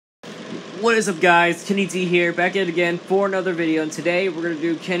What is up, guys? Kenny D here, back at it again for another video, and today we're going to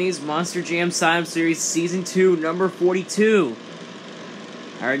do Kenny's Monster Jam Sim Series Season 2, number 42.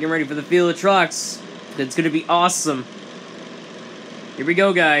 Alright, get ready for the field of trucks. It's going to be awesome. Here we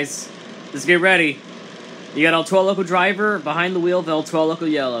go, guys. Let's get ready. You got El Toro Loco Driver behind the wheel of El Toro Loco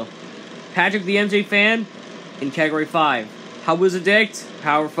Yellow. Patrick the MJ Fan in Category 5. Hot Wheels Addict,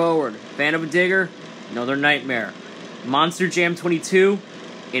 Power Forward. Fan of a Digger, Another Nightmare. Monster Jam 22,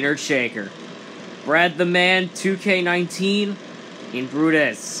 Inner Shaker. Brad the Man 2K19 in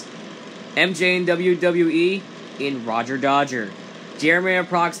Brutus. MJ in WWE in Roger Dodger. Jeremy in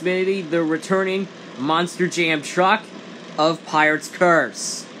Proximity, the returning Monster Jam truck of Pirate's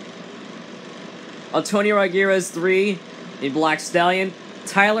Curse. Antonio Ramirez 3 in Black Stallion.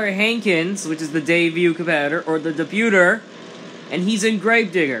 Tyler Hankins, which is the debut competitor, or the debuter, and he's in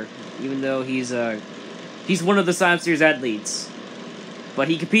Gravedigger, even though he's one of the Sim Series athletes. But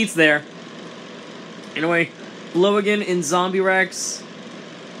he competes there. Anyway, Blowigan in Zombie Rex.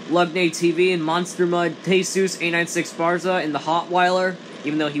 Lugnay TV in Monster Mud. Jesus A96 Barza in the Hotweiler,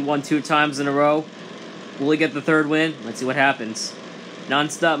 even though he won 2 times in a row. Will he get the 3rd win? Let's see what happens.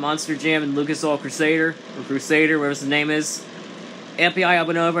 Nonstop Monster Jam in Lucas Oil Crusader, or Crusader, whatever his name is. MPI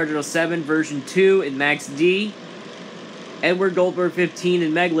Abanova 7 version 2 in Max D. Edward Goldberg 15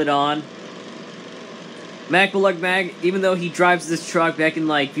 in Megalodon. Macbelug Mag, even though he drives this truck back in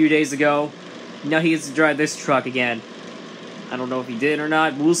like a few days ago, now he has to drive this truck again. I don't know if he did or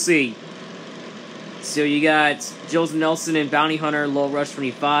not, we'll see. So you got Joseph Nelson and Bounty Hunter, Low Rush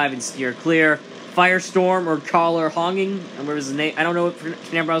 25 and Steer Clear. Firestorm or Caller Honging, and what was his name? I don't know what can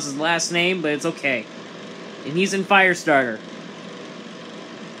pronounce his last name, but it's okay. And he's in Firestarter.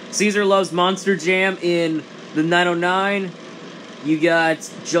 Caesar Loves Monster Jam in the 909. You got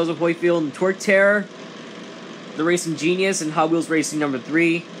Joseph Hoyfield in Torque Terror. The Racing Genius and Hot Wheels Racing number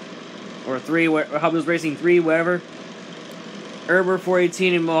 3. Or 3, or Hot Wheels Racing 3, whatever. Herber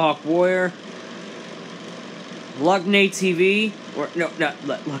 418 in Mohawk Warrior. Lugnay TV. Or, no, not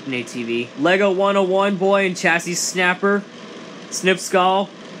Lugnay TV. Lego 101 Boy and Chassis Snapper. Snip Skull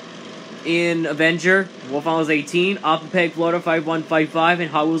in Avenger. Wolf Islands 18. Oppapeg Florida 5155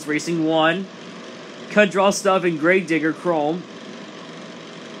 and Hot Wheels Racing 1. Cut Draw Stuff in Gravedigger Chrome.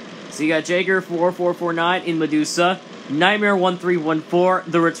 So you got Jager 4449 in Medusa. Nightmare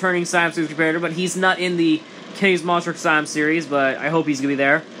 1314, the returning Sim Series competitor, but he's not in the Kenny's Monster Sim Series, but I hope he's going to be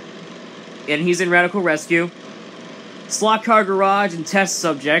there. And he's in Radical Rescue. Slot Car Garage and Test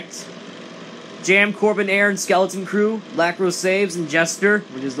Subject. Jam Corbin Air and Skeleton Crew. Lacro Saves and Jester,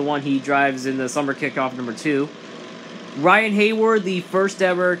 which is the one he drives in the Summer Kickoff number 2. Ryan Hayward, the first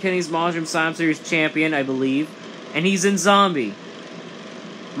ever Kenny's Monster Sim Series champion, I believe. And he's in Zombie.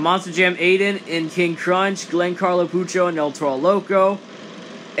 Monster Jam Aiden in King Crunch. Glenn Carlo Puccio in El Toro Loco.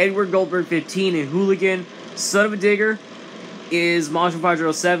 Edward Goldberg 15 in Hooligan. Son of a Digger is Monster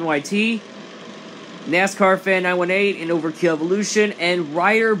 507 YT. NASCAR Fan 918 in Overkill Evolution. And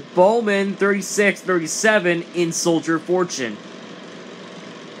Ryder Bowman 3637 in Soldier Fortune.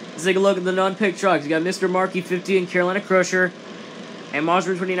 Let's take a look at the non-pick trucks. You got Mr. Markey 50 in Carolina Crusher. And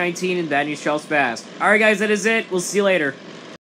Monster 2019 in Bad News Charles Fast. Alright, guys, that is it. We'll see you later.